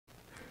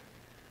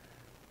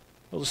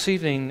Well, this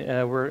evening,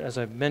 as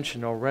I've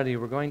mentioned already,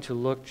 we're going to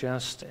look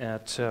just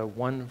at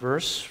one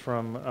verse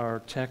from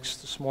our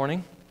text this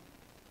morning,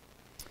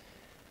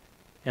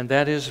 and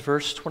that is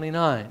verse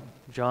 29,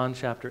 John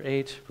chapter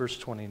 8, verse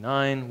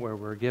 29, where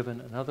we're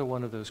given another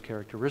one of those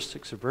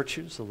characteristics of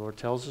virtues the Lord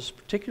tells us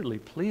particularly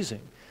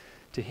pleasing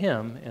to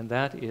Him, and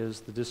that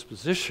is the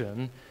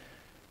disposition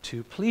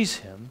to please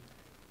Him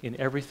in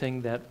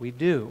everything that we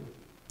do.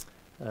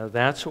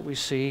 That's what we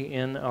see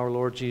in our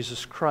Lord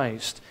Jesus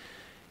Christ.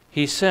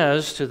 He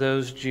says to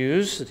those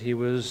Jews that he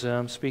was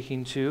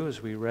speaking to,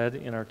 as we read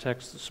in our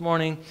text this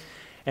morning,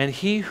 "And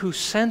he who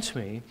sent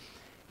me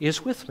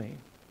is with me.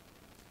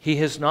 He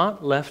has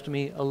not left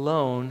me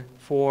alone,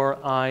 for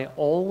I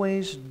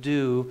always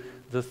do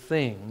the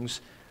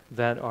things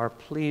that are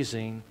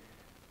pleasing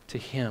to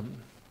him."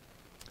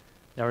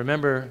 Now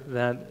remember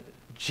that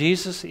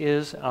Jesus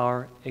is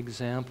our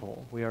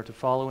example. We are to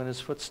follow in his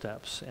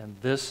footsteps, and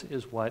this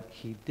is what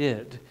he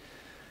did.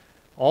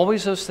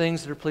 Always those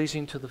things that are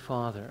pleasing to the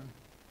Father.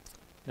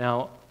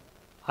 Now,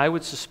 I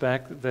would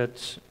suspect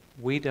that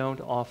we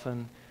don't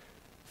often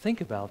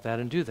think about that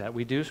and do that.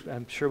 We do,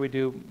 I'm sure we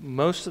do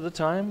most of the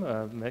time,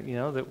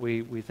 that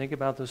we think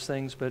about those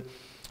things, but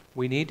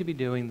we need to be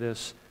doing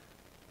this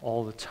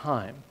all the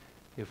time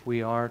if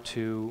we are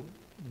to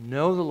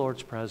know the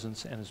Lord's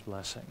presence and his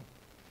blessing.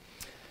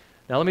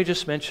 Now let me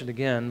just mention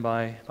again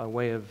by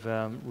way of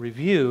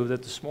review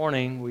that this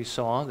morning we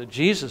saw that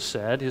Jesus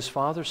said his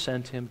Father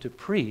sent him to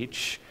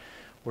preach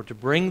or to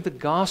bring the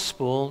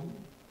gospel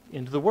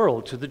into the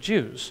world to the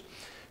Jews,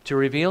 to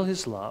reveal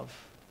his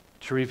love,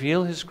 to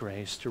reveal his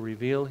grace, to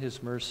reveal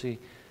his mercy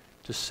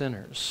to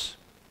sinners.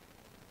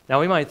 Now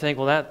we might think,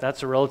 well,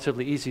 that's a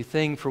relatively easy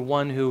thing for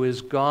one who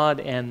is God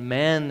and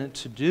man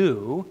to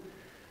do,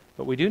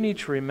 but we do need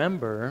to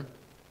remember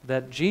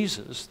that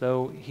Jesus,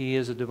 though he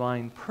is a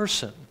divine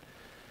person,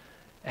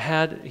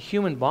 had a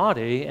human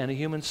body and a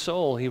human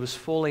soul. He was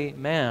fully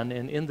man,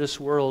 and in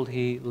this world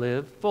he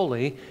lived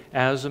fully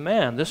as a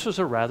man. This was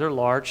a rather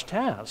large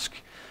task,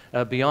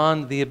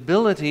 beyond the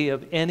ability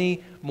of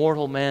any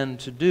mortal man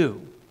to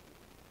do.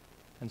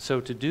 And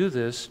so to do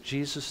this,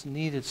 Jesus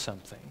needed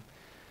something.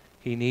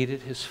 He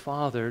needed his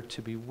Father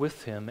to be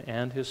with him,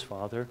 and his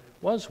Father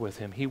was with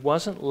him. He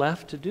wasn't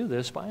left to do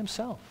this by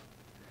himself.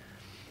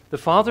 The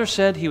Father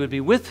said he would be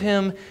with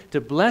him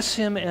to bless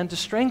him and to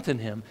strengthen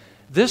him.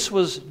 This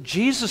was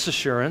Jesus'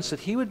 assurance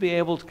that he would be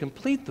able to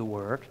complete the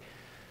work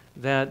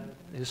that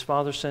his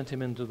Father sent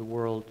him into the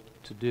world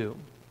to do.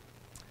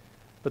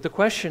 But the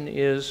question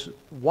is,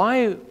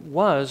 why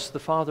was the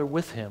Father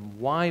with him?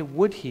 Why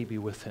would he be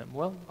with him?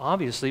 Well,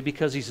 obviously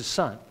because he's a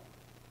son.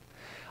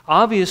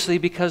 Obviously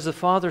because the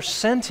Father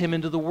sent him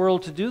into the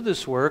world to do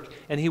this work,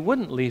 and he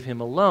wouldn't leave him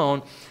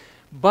alone.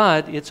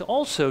 But it's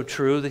also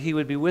true that he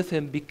would be with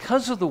him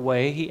because of the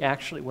way he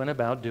actually went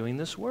about doing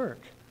this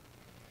work.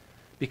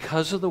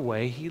 Because of the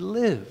way he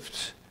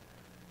lived,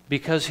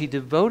 because he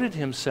devoted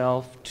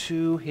himself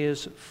to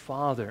his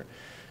Father.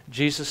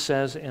 Jesus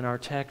says in our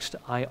text,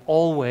 "I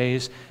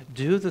always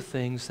do the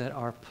things that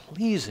are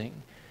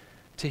pleasing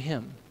to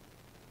him."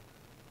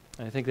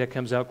 And I think that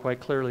comes out quite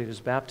clearly at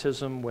his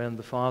baptism when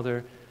the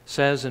Father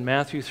says in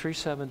Matthew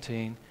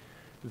 3:17,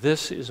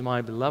 "This is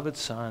my beloved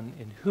Son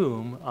in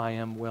whom I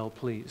am well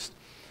pleased."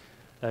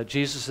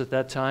 Jesus at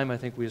that time, I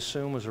think we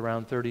assume, was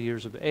around 30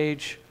 years of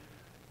age.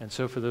 And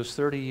so for those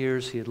 30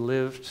 years he had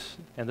lived,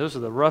 and those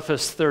are the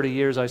roughest 30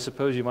 years, I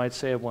suppose you might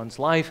say, of one's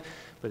life,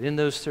 but in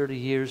those 30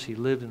 years he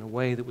lived in a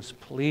way that was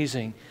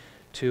pleasing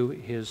to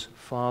his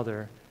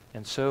Father,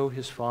 and so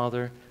his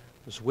Father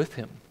was with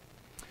him.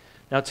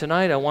 Now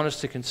tonight I want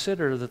us to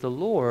consider that the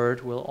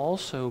Lord will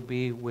also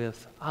be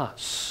with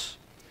us,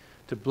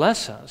 to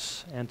bless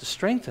us and to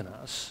strengthen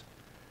us,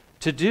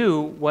 to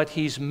do what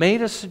he's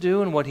made us to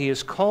do and what he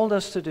has called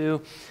us to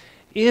do,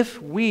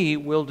 if we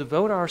will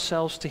devote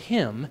ourselves to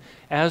him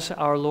as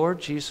our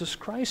Lord Jesus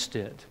Christ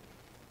did.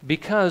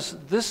 Because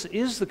this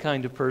is the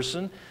kind of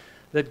person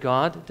that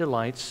God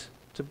delights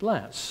to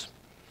bless.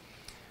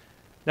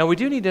 Now we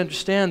do need to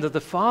understand that the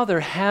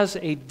Father has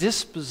a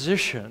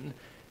disposition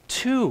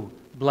to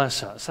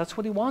bless us. That's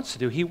what he wants to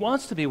do. He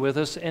wants to be with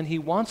us, and he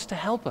wants to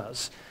help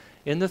us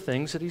in the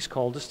things that he's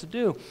called us to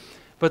do.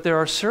 But there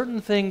are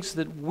certain things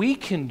that we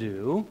can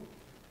do,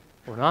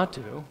 or not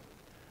do,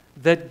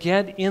 that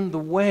get in the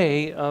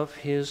way of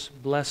his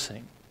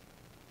blessing.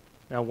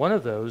 Now, one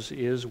of those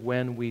is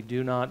when we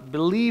do not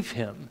believe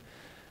him,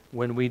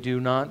 when we do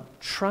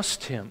not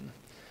trust him.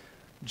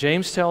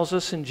 James tells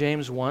us in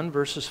James 1,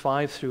 verses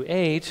 5 through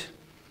 8,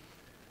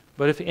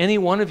 "But if any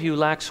one of you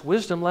lacks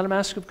wisdom, let him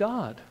ask of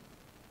God,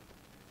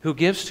 who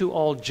gives to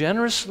all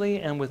generously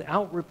and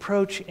without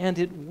reproach, and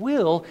it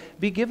will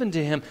be given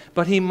to him.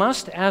 But he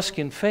must ask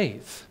in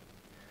faith,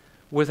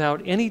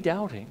 without any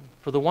doubting.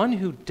 For the one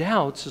who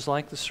doubts is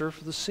like the surf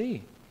of the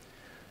sea,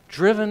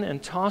 driven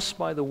and tossed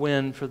by the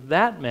wind. For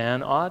that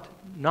man ought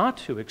not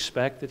to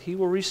expect that he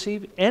will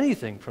receive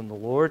anything from the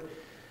Lord,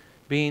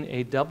 being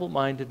a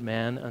double-minded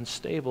man,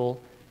 unstable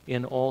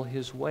in all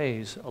his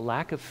ways. A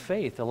lack of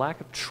faith, a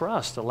lack of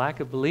trust, a lack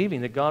of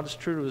believing that God is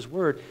true to his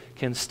word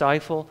can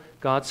stifle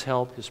God's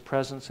help, his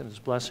presence, and his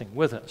blessing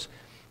with us.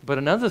 But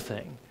another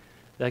thing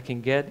that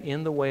can get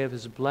in the way of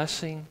his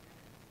blessing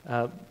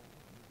in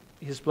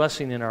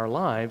our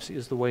lives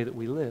is the way that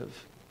we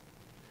live.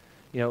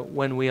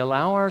 When we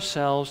allow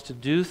ourselves to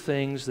do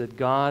things that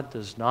God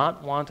does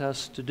not want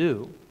us to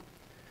do,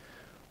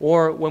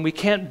 or when we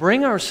can't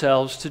bring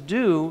ourselves to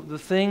do the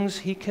things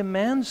he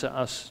commands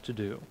us to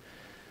do.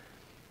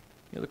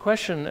 The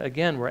question,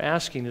 again, we're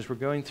asking as we're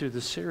going through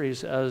this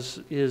series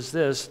is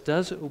this: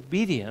 does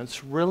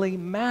obedience really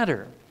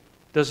matter?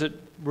 Does it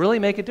really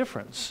make a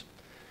difference?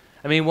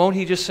 I mean, won't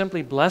he just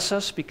simply bless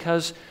us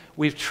because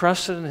we've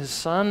trusted in his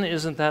Son?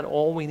 Isn't that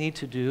all we need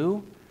to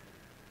do?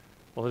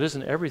 Well, it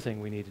isn't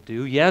everything we need to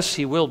do. Yes,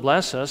 he will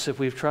bless us if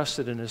we've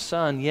trusted in his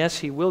Son. Yes,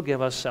 he will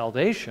give us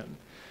salvation.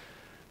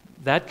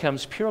 That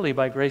comes purely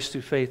by grace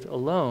through faith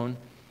alone.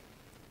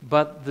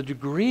 But the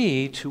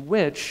degree to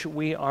which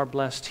we are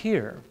blessed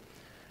here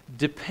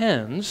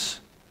depends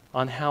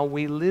on how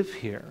we live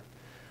here.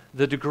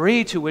 The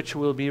degree to which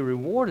we'll be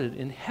rewarded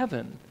in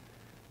heaven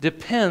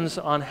depends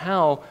on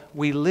how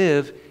we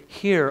live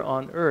here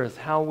on earth,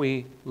 how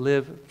we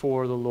live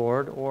for the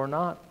Lord or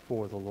not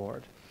for the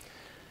Lord.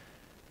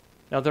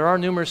 Now, there are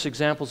numerous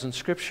examples in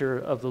Scripture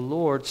of the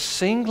Lord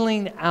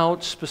singling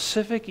out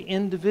specific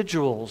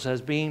individuals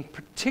as being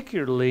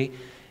particularly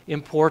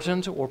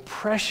important or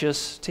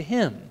precious to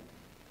him.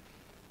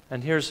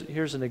 And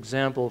here's an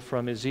example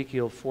from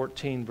Ezekiel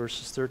 14,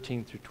 verses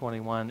 13 through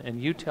 21.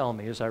 And you tell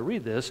me, as I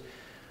read this,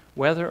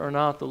 whether or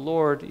not the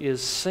Lord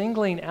is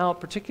singling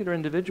out particular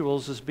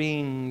individuals as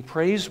being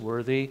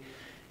praiseworthy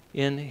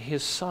in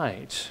his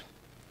sight.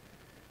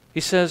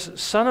 He says,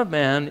 "Son of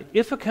man,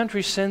 if a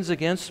country sins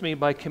against me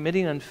by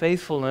committing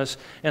unfaithfulness,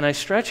 and I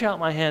stretch out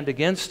my hand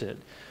against it,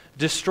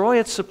 destroy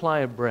its supply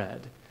of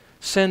bread,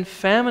 send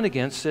famine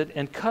against it,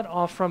 and cut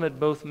off from it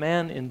both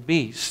man and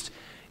beast,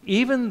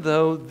 even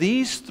though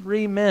these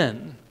three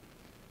men,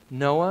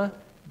 Noah,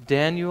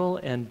 Daniel,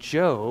 and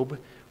Job,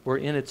 were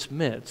in its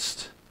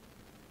midst,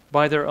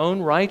 by their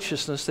own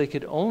righteousness they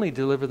could only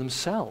deliver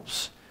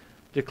themselves,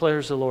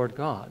 declares the Lord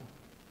God.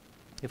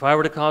 If I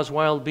were to cause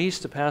wild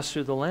beasts to pass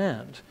through the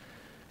land,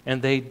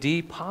 and they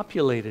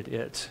depopulated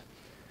it,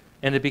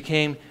 and it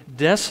became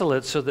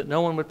desolate so that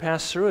no one would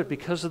pass through it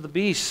because of the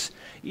beasts,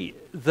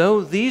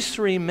 though these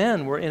three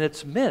men were in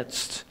its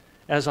midst,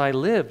 as I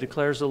live,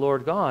 declares the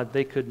Lord God,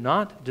 they could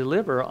not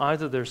deliver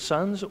either their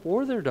sons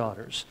or their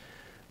daughters.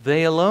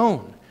 They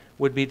alone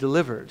would be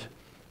delivered,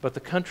 but the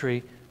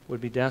country would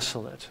be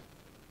desolate.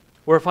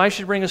 Or if I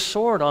should bring a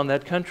sword on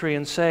that country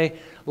and say,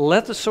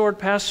 let the sword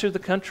pass through the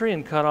country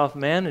and cut off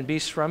man and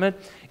beast from it,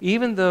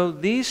 even though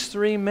these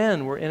three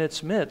men were in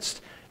its midst,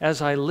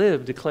 as I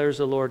live, declares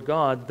the Lord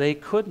God, they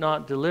could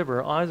not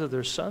deliver either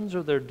their sons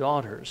or their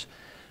daughters,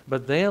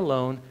 but they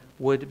alone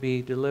would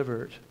be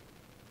delivered.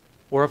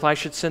 Or if I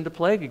should send a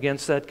plague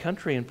against that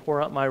country and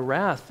pour out my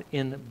wrath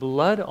in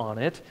blood on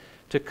it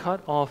to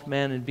cut off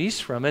man and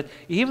beast from it,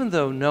 even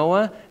though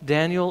Noah,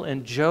 Daniel,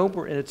 and Job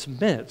were in its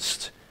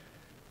midst,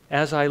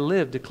 as I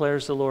live,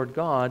 declares the Lord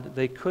God,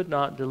 they could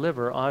not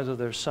deliver either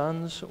their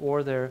sons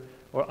or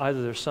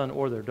either their son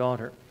or their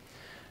daughter.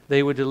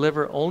 They would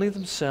deliver only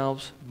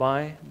themselves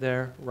by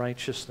their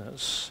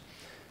righteousness.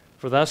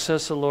 For thus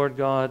says the Lord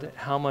God,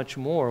 how much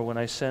more when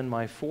I send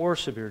my 4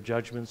 severe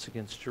judgments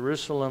against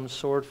Jerusalem,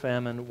 sword,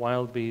 famine,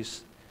 wild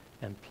beasts,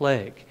 and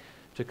plague,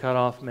 to cut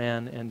off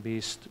man and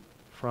beast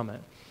from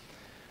it.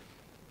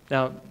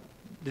 Now,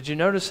 did you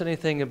notice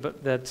anything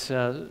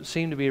that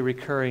seemed to be a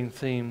recurring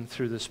theme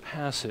through this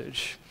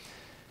passage?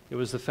 It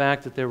was the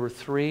fact that there were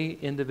 3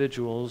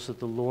 individuals that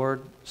the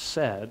Lord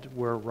said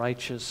were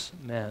righteous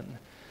men.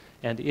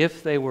 And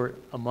if they were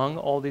among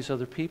all these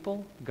other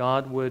people,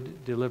 God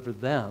would deliver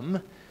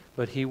them,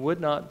 but he would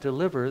not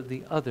deliver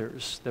the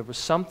others. There was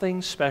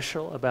something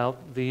special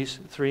about these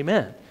 3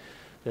 men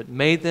that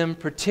made them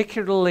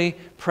particularly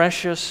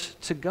precious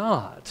to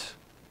God.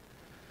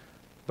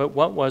 But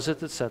what was it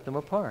that set them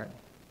apart?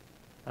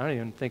 I don't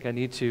even think I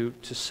need to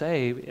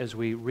say, as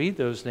we read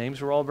those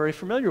names, we're all very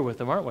familiar with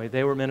them, aren't we?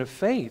 They were men of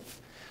faith.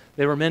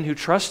 They were men who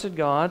trusted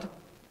God,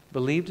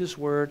 believed his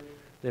word.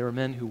 They were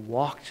men who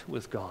walked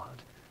with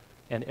God.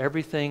 And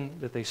everything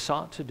that they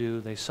sought to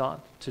do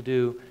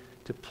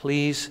to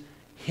please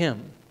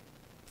him,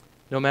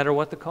 no matter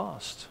what the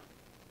cost.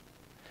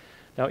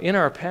 Now, in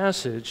our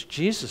passage,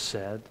 Jesus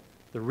said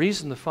the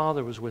reason the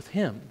Father was with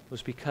him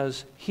was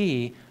because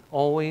he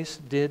always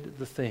did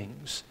the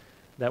things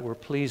that were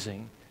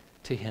pleasing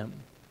to him.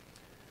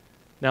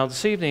 Now,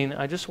 this evening,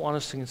 I just want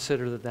us to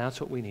consider that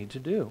that's what we need to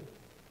do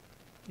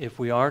if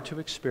we are to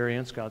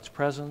experience God's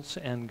presence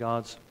and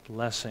God's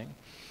blessing.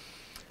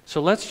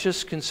 So let's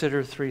just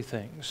consider 3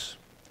 things.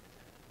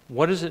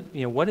 What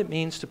it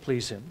means to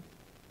please him,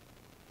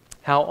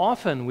 how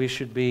often we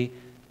should be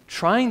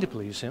trying to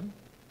please him,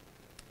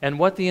 and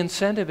what the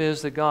incentive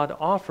is that God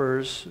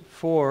offers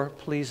for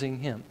pleasing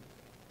him.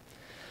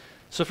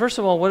 So first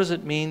of all, what does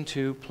it mean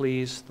to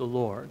please the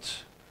Lord?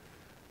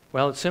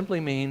 Well, it simply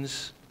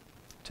means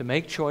to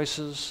make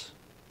choices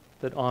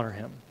that honor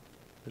Him.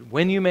 That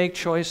when you make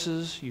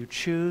choices, you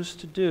choose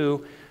to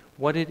do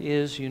what it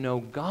is you know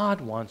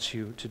God wants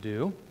you to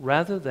do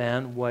rather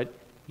than what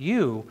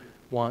you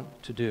want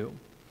to do.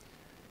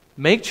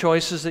 Make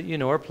choices that you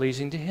know are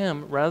pleasing to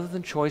Him rather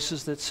than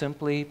choices that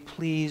simply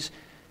please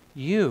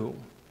you.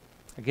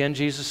 Again,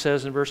 Jesus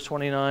says in verse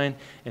 29,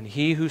 "And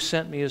He who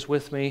sent me is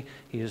with me.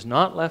 He has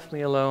not left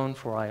me alone,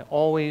 for I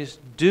always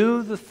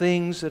do the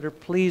things that are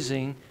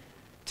pleasing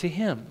to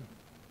Him."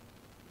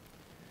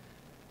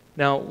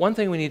 Now, one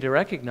thing we need to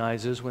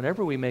recognize is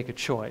whenever we make a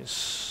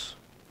choice,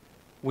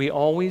 we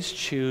always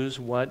choose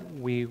what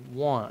we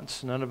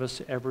want. None of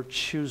us ever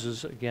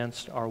chooses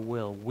against our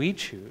will. We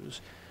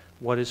choose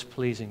what is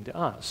pleasing to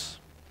us.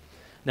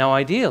 Now,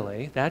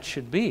 ideally, that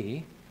should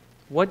be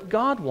what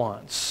God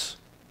wants,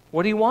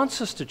 what He wants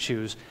us to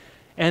choose.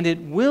 And it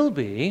will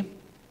be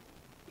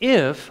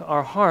if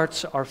our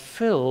hearts are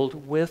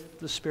filled with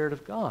the Spirit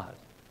of God.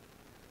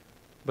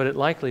 But it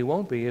likely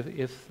won't be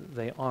if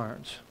they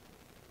aren't.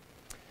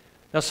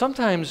 Now,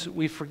 sometimes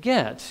we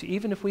forget,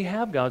 even if we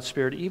have God's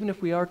Spirit, even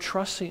if we are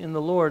trusting in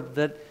the Lord,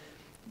 that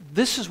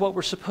this is what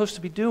we're supposed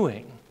to be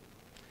doing.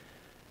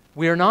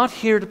 We are not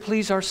here to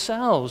please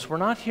ourselves. We're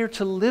not here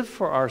to live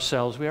for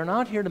ourselves. We are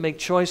not here to make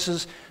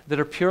choices that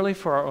are purely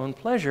for our own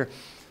pleasure.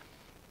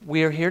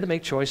 We are here to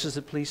make choices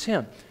that please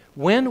Him.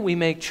 When we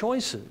make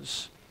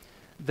choices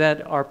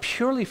that are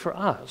purely for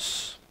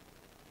us,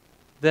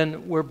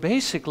 then we're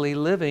basically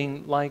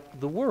living like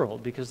the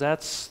world, because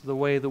that's the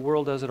way the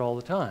world does it all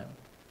the time.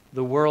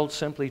 The world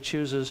simply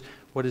chooses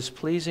what is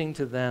pleasing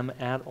to them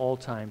at all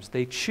times.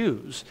 They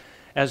choose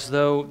as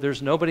though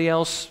there's nobody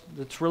else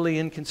that's really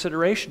in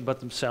consideration but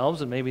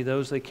themselves and maybe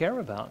those they care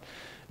about.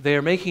 They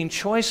are making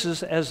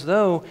choices as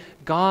though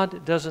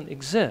God doesn't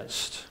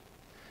exist.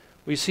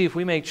 We see if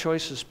we make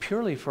choices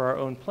purely for our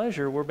own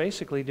pleasure, we're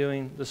basically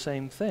doing the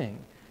same thing.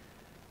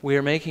 We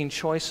are making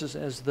choices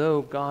as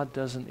though God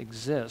doesn't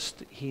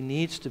exist. He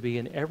needs to be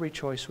in every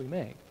choice we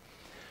make.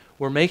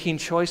 We're making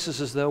choices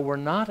as though we're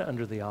not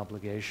under the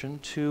obligation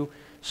to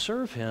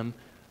serve Him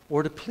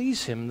or to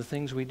please Him in the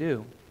things we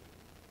do.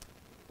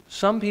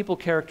 Some people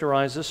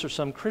characterize this, or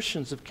some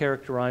Christians have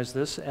characterized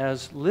this,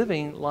 as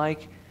living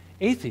like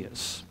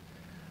atheists.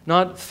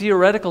 Not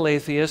theoretical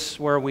atheists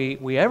where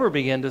we ever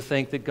begin to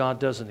think that God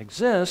doesn't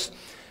exist,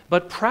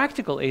 but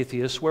practical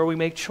atheists where we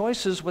make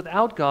choices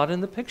without God in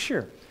the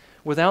picture,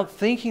 without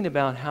thinking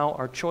about how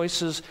our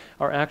choices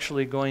are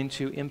actually going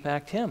to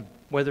impact Him,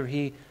 whether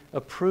He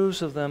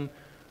approves of them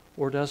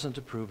or doesn't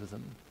approve of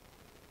them.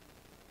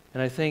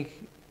 And I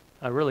think,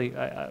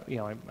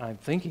 I'm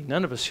thinking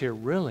none of us here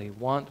really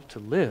want to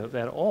live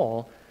at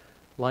all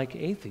like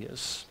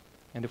atheists.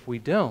 And if we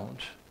don't,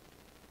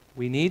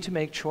 we need to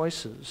make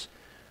choices,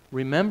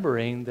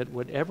 remembering that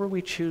whatever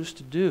we choose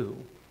to do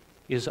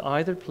is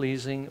either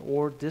pleasing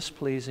or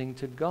displeasing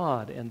to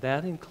God, and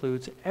that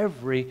includes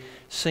every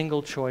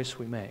single choice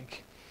we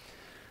make.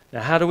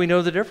 Now, how do we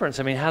know the difference?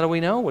 How do we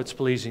know what's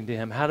pleasing to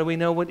Him? How do we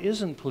know what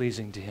isn't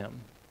pleasing to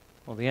Him?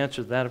 Well, the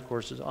answer to that, of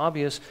course, is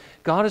obvious.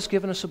 God has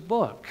given us a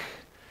book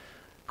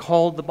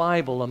called the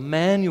Bible, a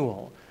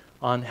manual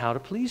on how to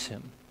please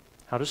Him,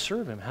 how to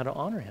serve Him, how to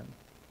honor Him.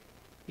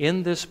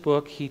 In this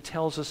book, He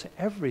tells us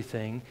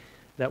everything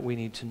that we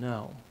need to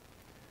know.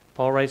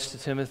 Paul writes to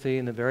Timothy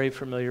in the very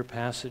familiar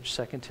passage,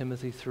 2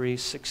 Timothy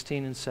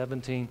 3:16 and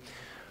 17,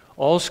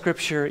 "All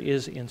Scripture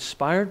is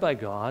inspired by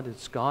God,"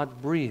 it's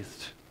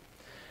God-breathed,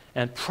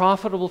 "and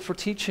profitable for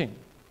teaching,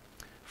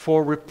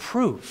 for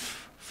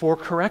reproof, for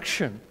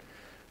correction,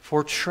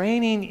 for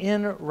training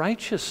in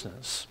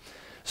righteousness,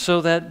 so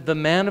that the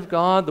man of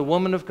God, the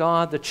woman of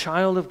God, the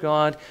child of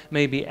God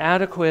may be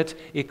adequate,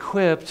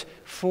 equipped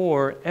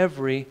for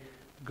every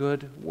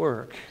good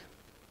work."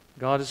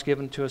 God has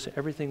given to us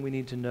everything we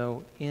need to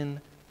know in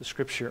the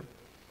Scripture.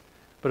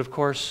 But of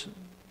course,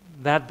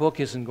 that book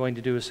isn't going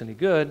to do us any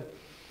good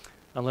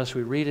unless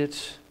we read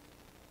it,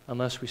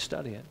 unless we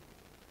study it.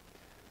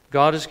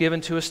 God has given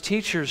to us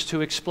teachers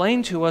to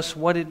explain to us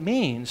what it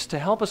means, to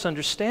help us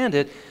understand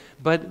it,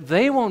 but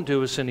they won't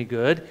do us any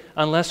good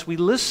unless we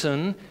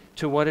listen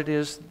to what it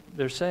is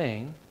they're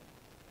saying.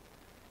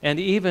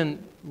 And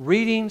even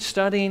reading,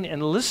 studying,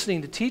 and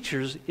listening to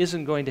teachers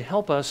isn't going to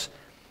help us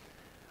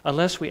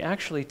unless we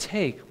actually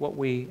take what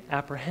we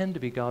apprehend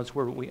to be God's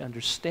Word, what we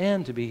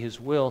understand to be His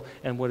will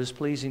and what is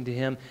pleasing to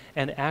Him,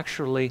 and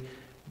actually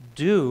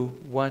do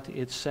what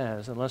it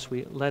says, unless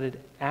we let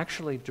it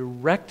actually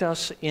direct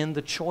us in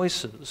the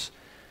choices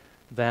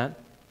that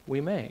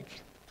we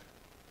make.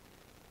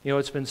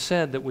 It's been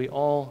said that we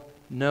all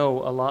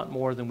know a lot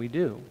more than we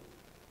do.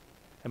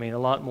 A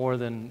lot more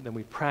than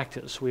we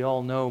practice. We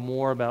all know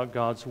more about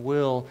God's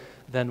will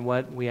than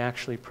what we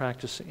actually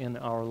practice in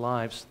our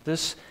lives.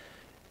 This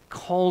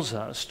calls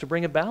us to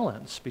bring a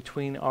balance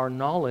between our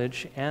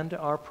knowledge and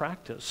our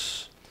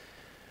practice.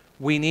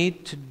 We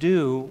need to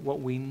do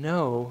what we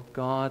know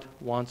God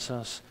wants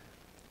us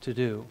to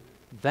do.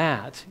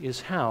 That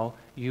is how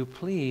you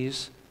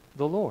please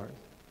the Lord.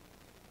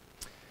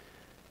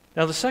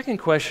 Now, the second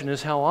question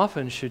is, how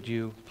often should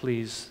you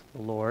please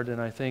the Lord?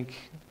 And I think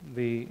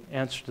the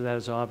answer to that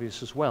is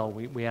obvious as well.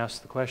 We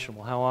ask the question,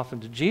 well, how often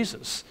did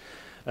Jesus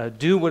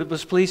do what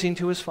was pleasing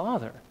to his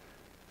Father?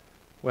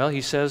 Well,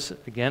 he says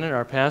again in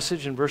our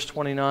passage in verse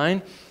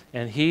 29,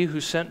 "And he who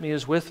sent me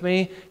is with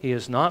me. He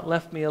has not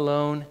left me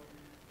alone,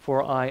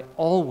 for I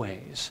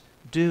always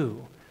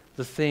do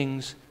the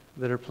things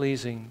that are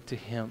pleasing to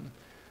him."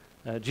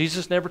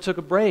 Jesus never took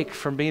a break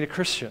from being a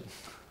Christian.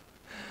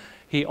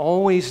 He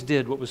always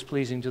did what was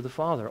pleasing to the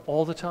Father,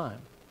 all the time.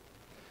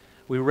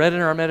 We read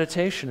in our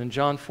meditation in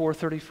John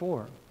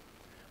 4:34,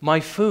 "My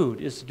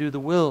food is to do the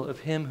will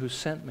of him who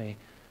sent me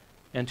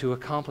and to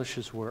accomplish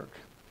his work."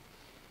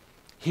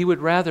 He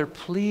would rather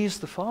please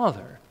the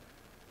Father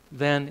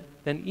than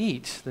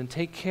eat, than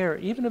take care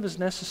even of his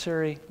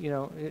necessary,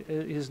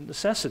 his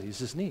necessities,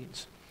 his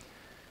needs.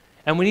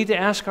 And we need to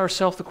ask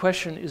ourselves the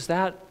question, is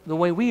that the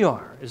way we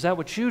are? Is that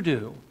what you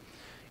do?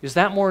 Is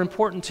that more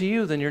important to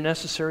you than your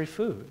necessary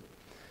food?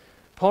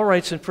 Paul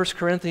writes in 1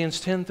 Corinthians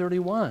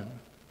 10:31,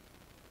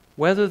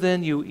 "Whether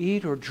then you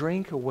eat or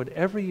drink or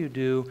whatever you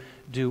do,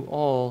 do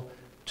all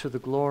to the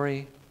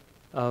glory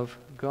of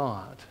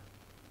God."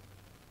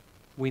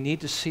 We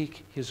need to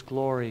seek his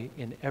glory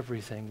in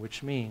everything,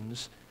 which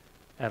means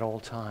at all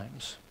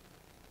times.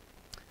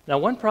 Now,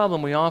 one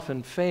problem we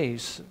often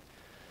face,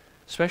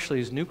 especially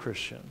as new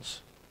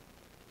Christians,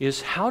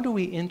 is how do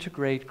we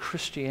integrate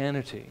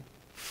Christianity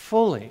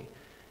fully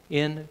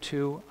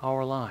into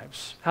our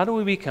lives? How do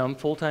we become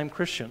full-time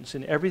Christians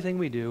in everything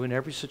we do, in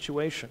every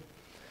situation?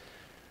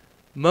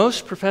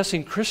 Most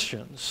professing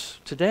Christians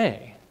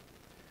today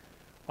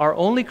are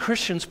only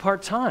Christians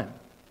part-time.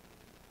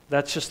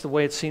 That's just the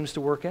way it seems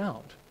to work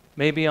out.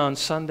 Maybe on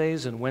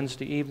Sundays and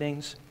Wednesday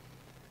evenings,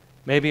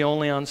 maybe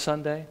only on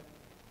Sunday,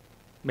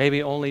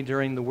 maybe only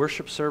during the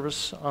worship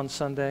service on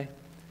Sunday.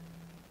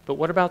 But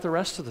what about the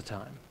rest of the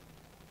time?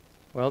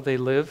 Well, they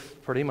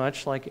live pretty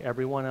much like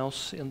everyone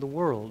else in the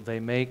world. They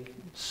make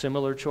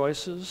similar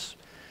choices,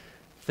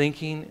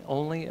 thinking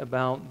only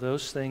about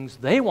those things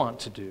they want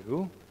to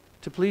do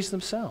to please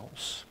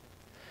themselves.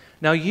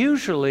 Now,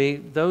 usually,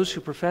 those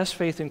who profess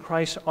faith in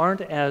Christ aren't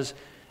as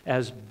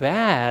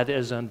bad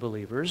as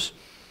unbelievers.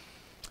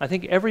 I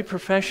think every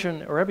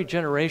profession or every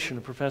generation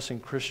of professing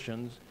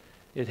Christians,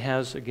 it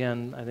has,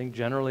 again, I think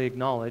generally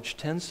acknowledged,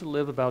 tends to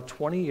live about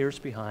 20 years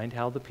behind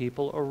how the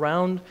people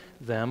around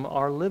them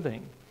are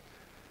living.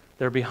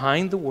 They're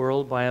behind the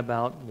world by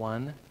about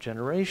one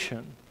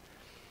generation.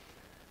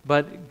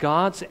 But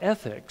God's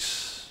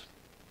ethics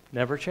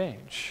never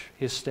change.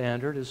 His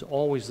standard is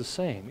always the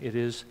same. It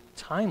is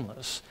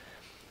timeless.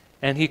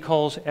 And he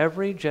calls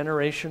every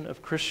generation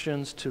of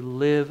Christians to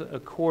live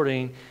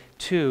according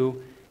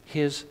to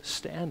his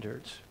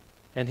standards.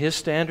 And his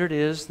standard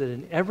is that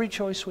in every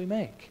choice we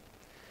make,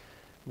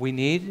 we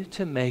need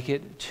to make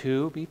it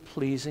to be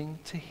pleasing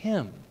to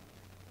him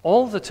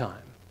all the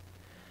time,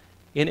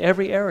 in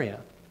every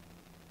area.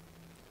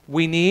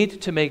 We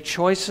need to make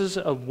choices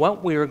of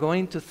what we are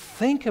going to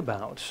think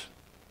about.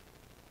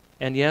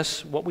 And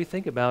yes, what we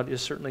think about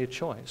is certainly a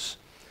choice.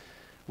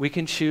 We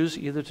can choose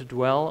either to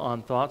dwell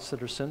on thoughts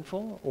that are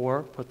sinful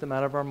or put them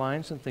out of our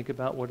minds and think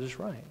about what is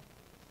right.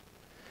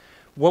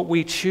 What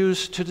we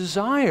choose to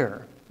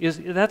desire,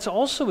 that's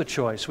also a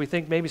choice. We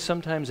think maybe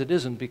sometimes it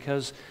isn't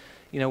because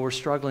we're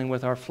struggling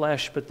with our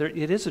flesh, but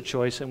it is a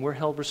choice and we're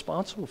held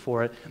responsible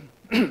for it.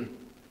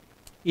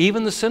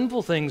 Even the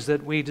sinful things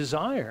that we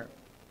desire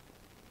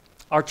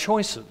are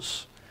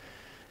choices.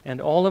 And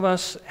all of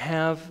us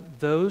have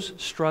those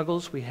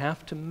struggles we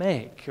have to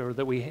make, or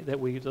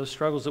those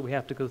struggles that we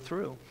have to go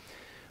through.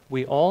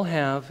 We all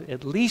have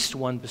at least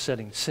one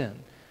besetting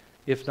sin,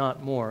 if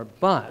not more.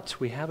 But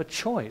we have a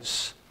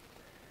choice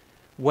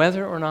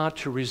whether or not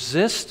to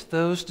resist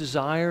those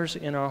desires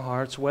in our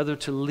hearts, whether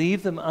to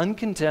leave them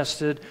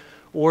uncontested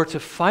or to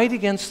fight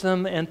against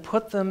them and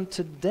put them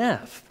to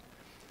death.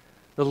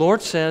 The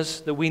Lord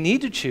says that we need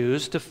to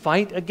choose to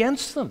fight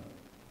against them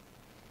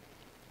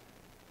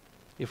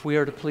if we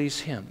are to please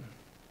him.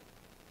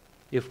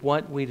 If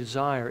what we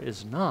desire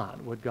is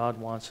not what God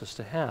wants us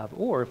to have,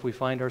 or if we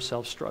find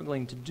ourselves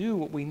struggling to do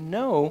what we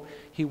know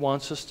he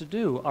wants us to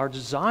do. Our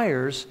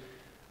desires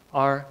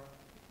are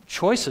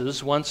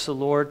choices. Once the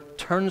Lord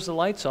turns the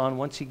lights on,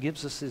 once he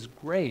gives us his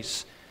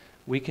grace,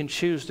 we can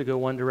choose to go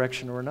one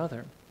direction or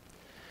another.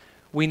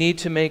 We need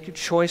to make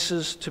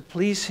choices to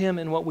please him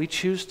in what we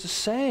choose to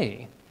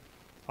say.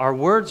 Our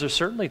words are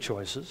certainly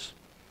choices,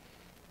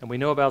 and we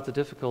know about the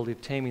difficulty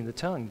of taming the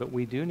tongue, but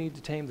we do need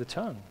to tame the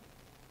tongue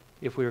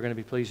if we are going to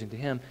be pleasing to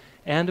him.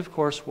 And, of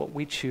course, what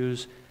we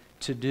choose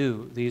to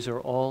do. These are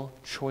all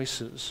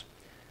choices.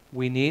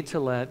 We need to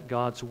let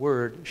God's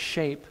word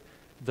shape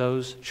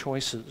those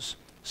choices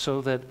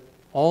so that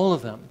all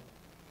of them,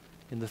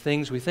 in the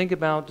things we think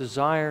about,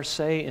 desire,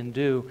 say, and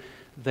do,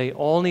 they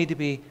all need to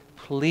be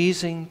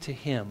pleasing to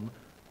him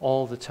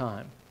all the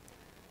time.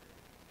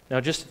 Now,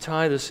 just to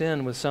tie this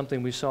in with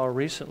something we saw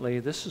recently,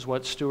 this is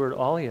what Stuart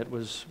Olliott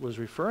was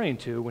referring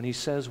to when he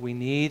says we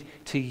need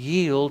to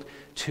yield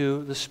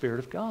to the Spirit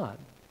of God.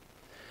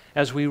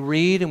 As we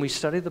read and we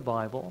study the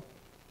Bible,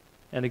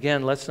 and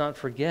again, let's not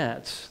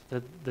forget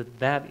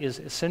that is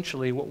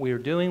essentially what we are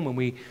doing when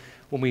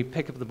we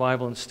pick up the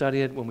Bible and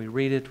study it, when we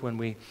read it, when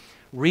we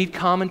read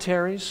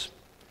commentaries,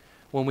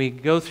 when we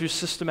go through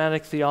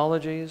systematic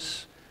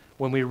theologies,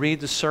 when we read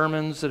the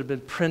sermons that have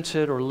been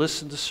printed or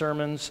listen to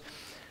sermons.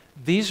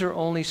 These are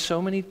only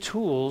so many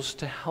tools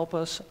to help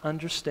us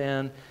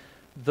understand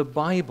the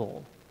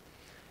Bible.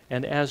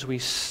 And as we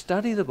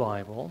study the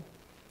Bible,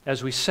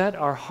 as we set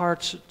our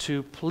hearts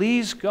to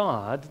please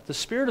God, the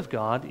Spirit of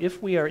God,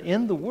 if we are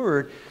in the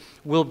Word,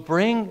 will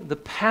bring the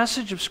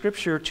passage of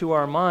Scripture to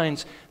our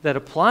minds that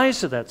applies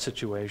to that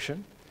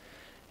situation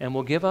and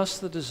will give us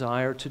the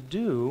desire to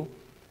do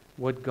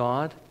what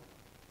God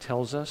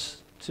tells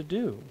us to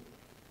do.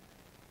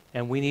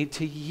 And we need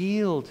to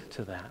yield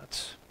to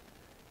that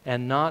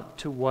and not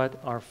to what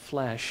our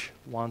flesh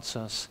wants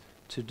us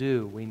to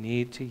do. We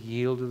need to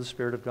yield to the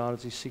Spirit of God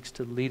as He seeks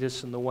to lead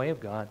us in the way of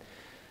God.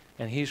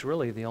 And He's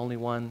really the only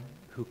one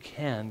who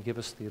can give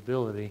us the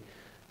ability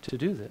to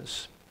do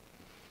this.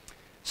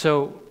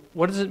 So,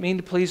 what does it mean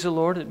to please the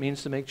Lord? It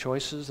means to make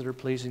choices that are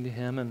pleasing to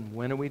Him. And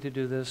when are we to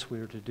do this? We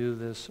are to do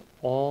this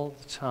all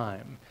the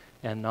time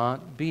and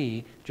not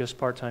be just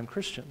part-time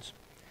Christians.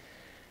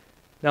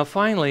 Now,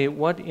 finally,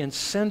 what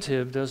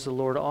incentive does the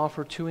Lord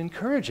offer to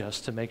encourage us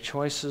to make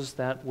choices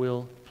that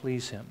will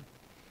please Him?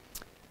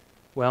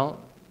 Well,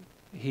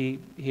 He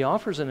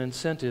offers an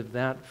incentive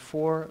that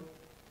for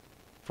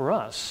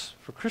us,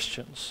 for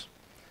Christians,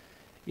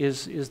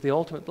 is the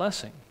ultimate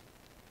blessing.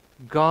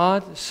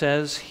 God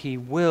says He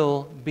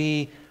will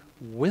be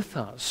with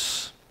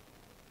us.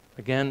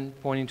 Again,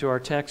 pointing to our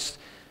text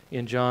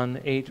in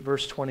John 8,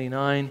 verse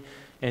 29,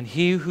 and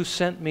He who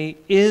sent me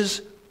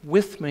is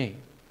with me.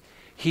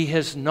 He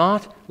has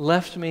not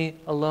left me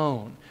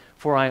alone,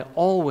 for I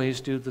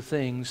always do the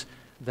things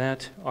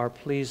that are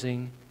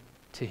pleasing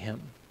to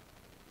Him.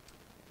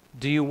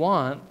 Do you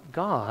want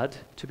God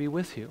to be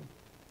with you?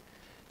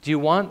 Do you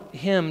want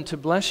Him to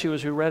bless you,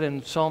 as we read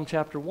in Psalm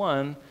chapter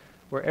 1,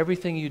 where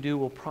everything you do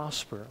will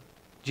prosper?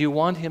 Do you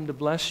want Him to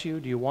bless you?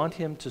 Do you want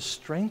Him to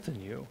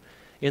strengthen you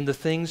in the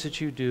things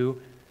that you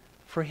do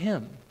for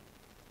Him?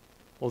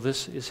 Well,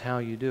 this is how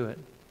you do it.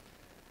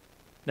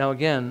 Now,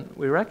 again,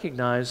 we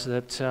recognize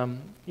that,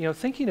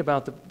 thinking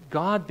about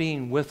God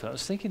being with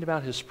us, thinking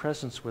about His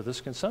presence with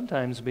us can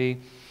sometimes be,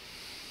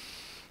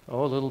 a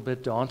little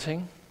bit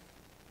daunting,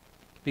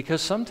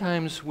 because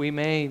sometimes we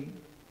may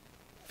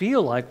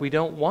feel like we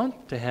don't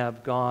want to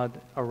have God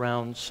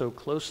around so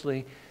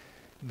closely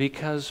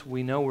because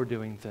we know we're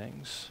doing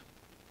things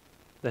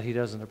that He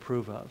doesn't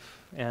approve of.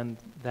 And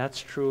that's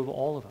true of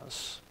all of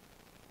us.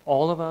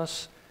 All of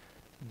us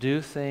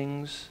do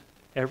things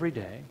every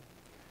day,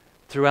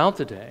 throughout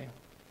the day,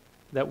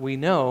 that we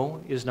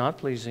know is not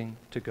pleasing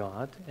to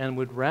God and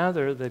would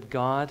rather that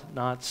God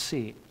not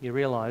see. You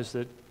realize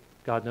that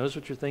God knows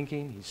what you're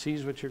thinking, He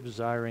sees what you're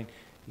desiring,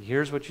 He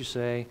hears what you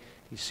say,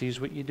 He sees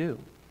what you do.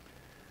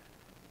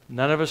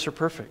 None of us are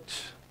perfect,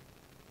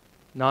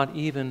 not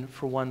even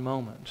for one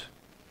moment.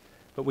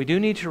 But we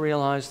do need to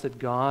realize that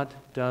God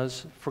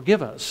does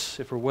forgive us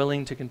if we're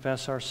willing to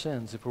confess our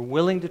sins, if we're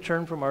willing to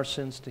turn from our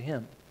sins to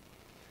Him.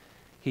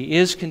 He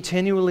is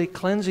continually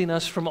cleansing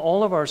us from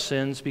all of our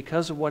sins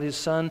because of what His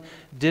Son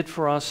did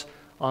for us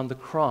on the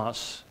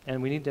cross.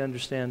 And we need to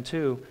understand,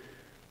 too,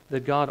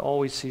 that God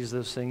always sees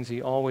those things.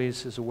 He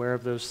always is aware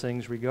of those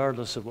things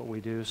regardless of what we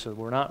do. So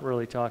we're not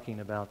really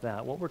talking about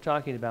that. What we're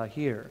talking about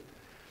here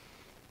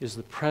is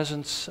the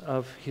presence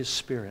of His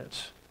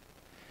Spirit.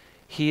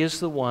 He is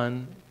the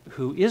one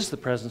who is the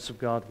presence of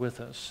God with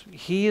us.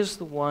 He is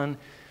the one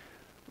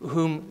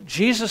whom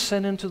Jesus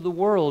sent into the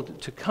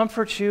world to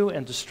comfort you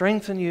and to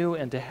strengthen you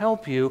and to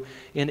help you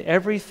in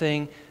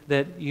everything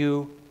that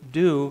you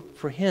do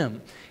for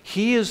Him.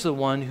 He is the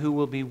one who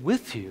will be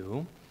with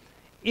you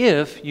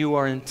if you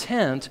are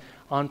intent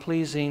on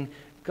pleasing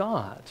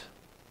God.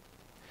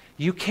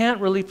 You can't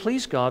really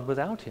please God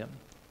without Him.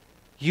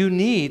 You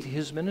need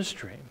His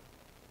ministry.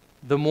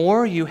 The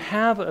more you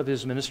have of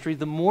His ministry,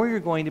 the more you're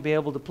going to be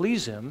able to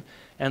please Him,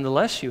 and the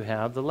less you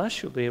have, the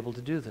less you'll be able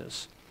to do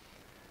this.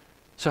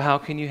 So how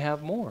can you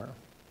have more?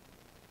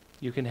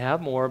 You can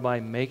have more by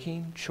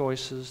making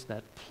choices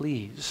that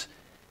please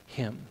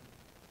Him.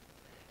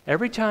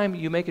 Every time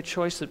you make a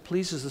choice that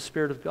pleases the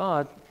Spirit of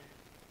God,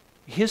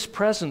 His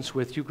presence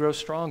with you grows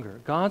stronger.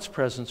 God's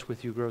presence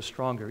with you grows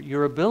stronger.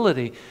 Your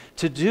ability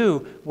to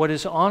do what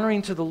is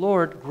honoring to the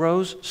Lord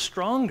grows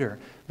stronger.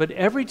 But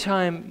every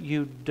time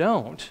you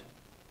don't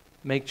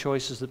make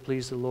choices that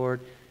please the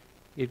Lord,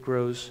 it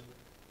grows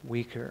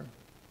weaker.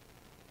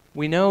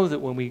 We know that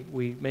when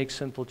we make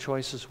sinful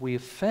choices, we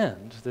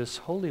offend this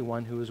Holy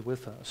One who is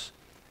with us.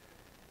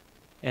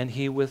 And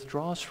He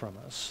withdraws from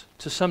us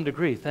to some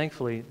degree,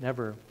 thankfully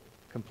never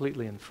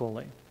completely and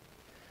fully.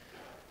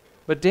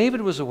 But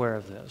David was aware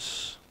of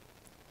this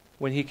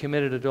when he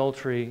committed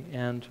adultery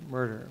and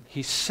murder.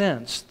 He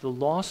sensed the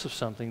loss of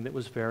something that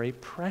was very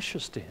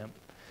precious to him,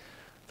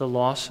 the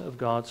loss of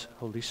God's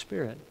Holy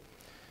Spirit.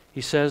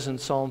 He says in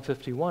Psalm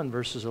 51,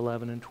 verses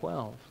 11 and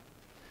 12,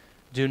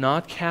 Do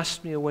not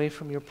cast me away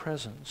from your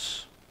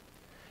presence,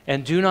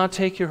 and do not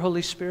take your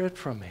Holy Spirit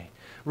from me.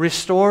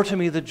 Restore to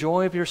me the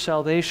joy of your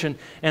salvation,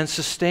 and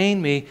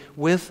sustain me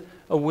with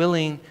a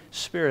willing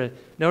spirit.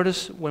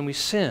 Notice when we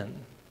sin,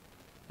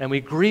 and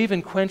we grieve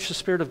and quench the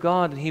Spirit of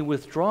God, and He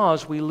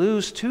withdraws, we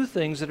lose two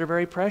things that are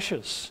very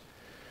precious.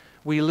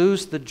 We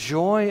lose the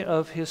joy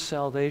of His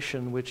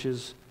salvation, which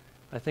is,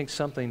 I think,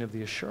 something of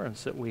the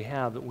assurance that we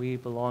have that we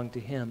belong to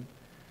Him.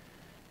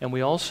 And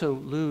we also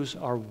lose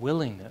our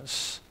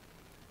willingness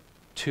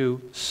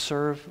to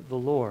serve the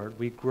Lord.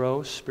 We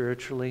grow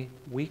spiritually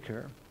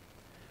weaker.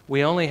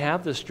 We only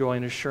have this joy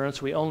and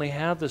assurance, we only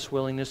have this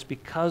willingness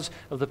because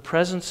of the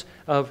presence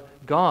of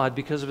God,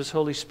 because of His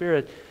Holy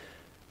Spirit.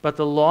 But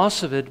the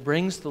loss of it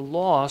brings the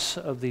loss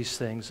of these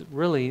things,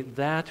 really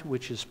that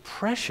which is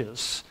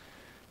precious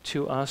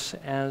to us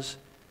as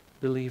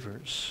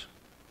believers.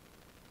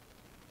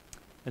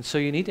 And so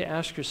you need to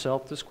ask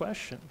yourself this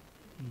question.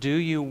 Do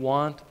you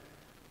want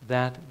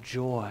that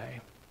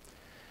joy?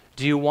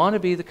 Do you want to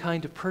be the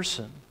kind of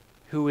person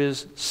who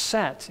is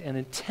set and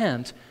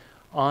intent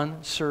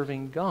on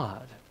serving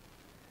God?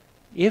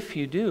 If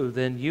you do,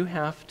 then you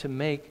have to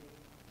make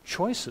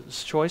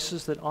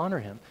choices that honor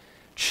Him.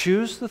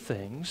 Choose the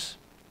things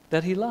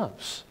that He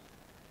loves,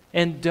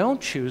 and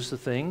don't choose the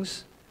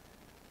things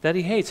that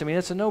He hates. I mean,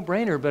 it's a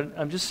no-brainer, but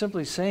I'm just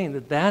simply saying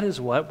that that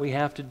is what we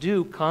have to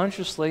do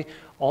consciously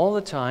all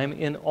the time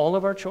in all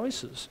of our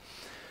choices.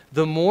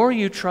 The more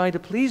you try to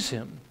please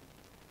Him,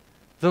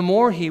 the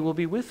more He will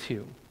be with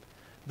you.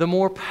 The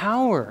more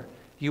power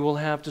you will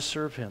have to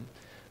serve Him.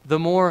 The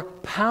more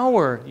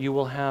power you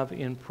will have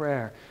in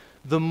prayer.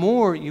 The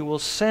more you will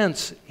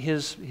sense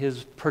His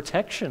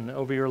protection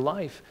over your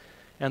life.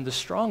 And the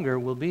stronger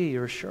will be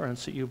your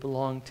assurance that you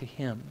belong to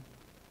Him.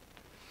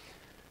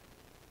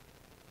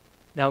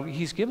 Now,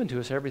 He's given to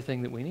us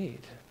everything that we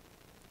need.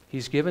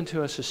 He's given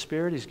to us His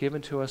Spirit. He's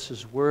given to us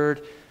His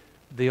Word.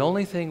 The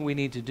only thing we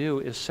need to do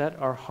is set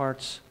our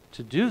hearts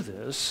to do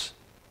this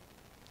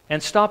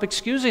and stop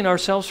excusing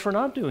ourselves for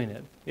not doing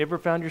it. You ever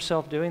found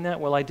yourself doing that?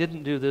 Well, I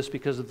didn't do this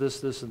because of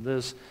this, this, and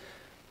this.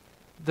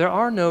 There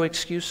are no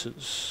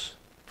excuses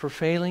for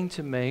failing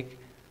to make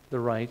the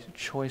right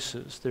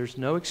choices. There's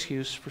no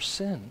excuse for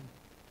sin.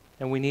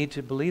 And we need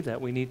to believe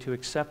that. We need to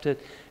accept it,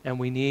 and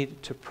we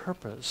need to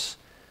purpose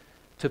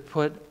to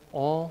put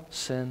all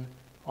sin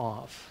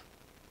off.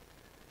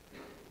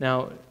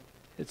 Now,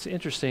 it's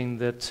interesting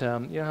that,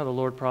 you know how the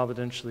Lord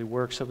providentially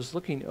works. I was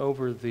looking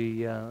over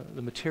the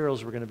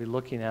materials we're going to be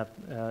looking at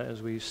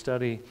as we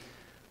study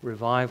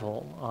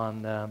revival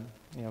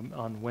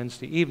on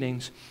Wednesday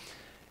evenings,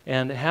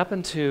 and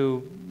happened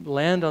to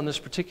land on this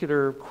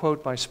particular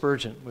quote by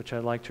Spurgeon, which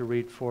I'd like to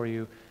read for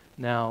you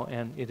now.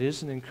 And it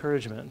is an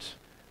encouragement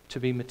to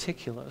be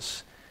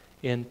meticulous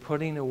in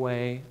putting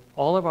away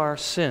all of our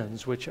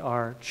sins, which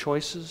are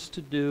choices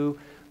to do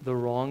the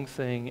wrong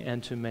thing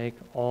and to make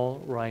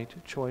all right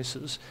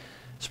choices.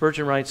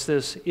 Spurgeon writes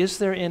this: "Is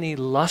there any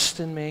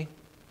lust in me?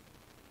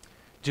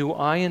 Do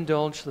I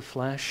indulge the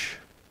flesh?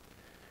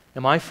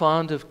 Am I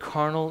fond of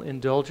carnal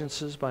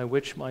indulgences by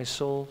which my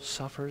soul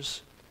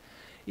suffers?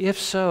 If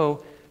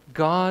so,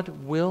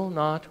 God will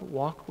not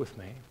walk with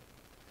me.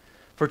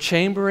 For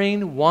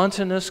chambering,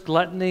 wantonness,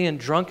 gluttony, and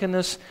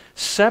drunkenness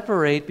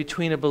separate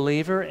between a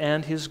believer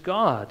and his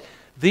God.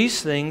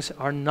 These things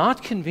are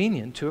not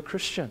convenient to a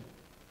Christian.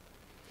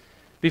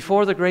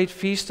 Before the great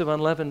feast of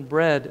unleavened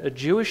bread, a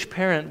Jewish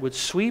parent would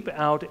sweep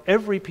out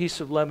every piece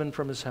of leaven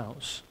from his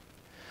house.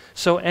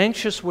 So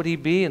anxious would he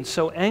be, and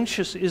so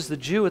anxious is the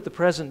Jew at the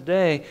present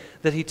day,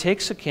 that he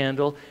takes a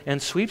candle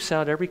and sweeps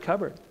out every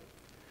cupboard.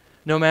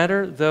 No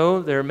matter though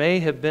there may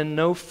have been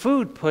no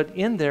food put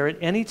in there at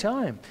any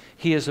time,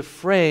 he is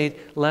afraid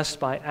lest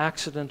by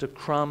accident a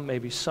crumb may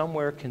be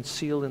somewhere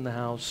concealed in the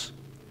house.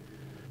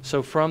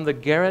 So from the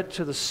garret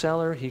to the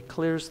cellar he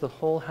clears the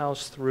whole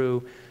house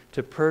through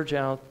to purge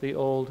out the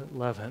old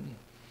leaven.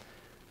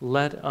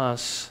 Let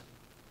us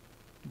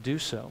do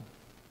so."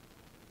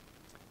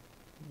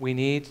 We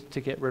need to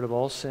get rid of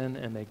all sin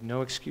and make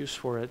no excuse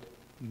for it.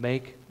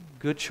 Make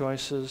good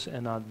choices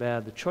and not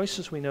bad. The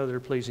choices we know that are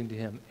pleasing to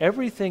Him.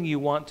 Everything you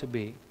want to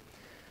be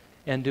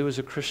and do as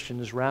a Christian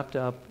is wrapped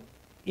up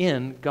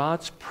in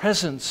God's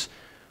presence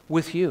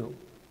with you.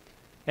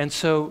 And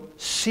so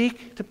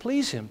seek to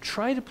please Him.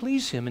 Try to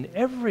please Him in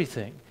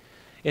everything.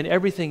 In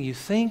everything you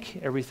think,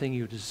 everything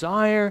you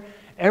desire,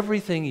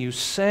 everything you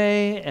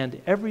say,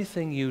 and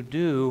everything you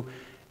do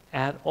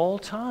at all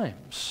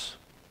times.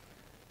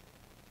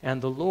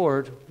 And the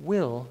Lord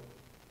will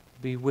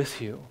be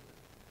with you,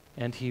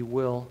 and He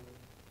will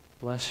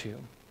bless you.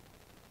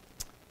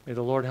 May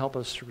the Lord help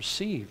us to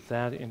receive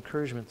that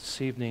encouragement this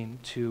evening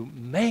to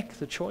make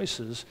the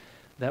choices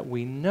that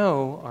we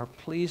know are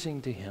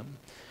pleasing to Him.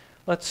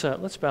 Let's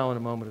bow in a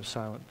moment of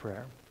silent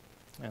prayer,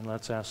 and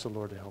let's ask the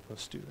Lord to help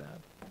us do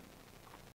that.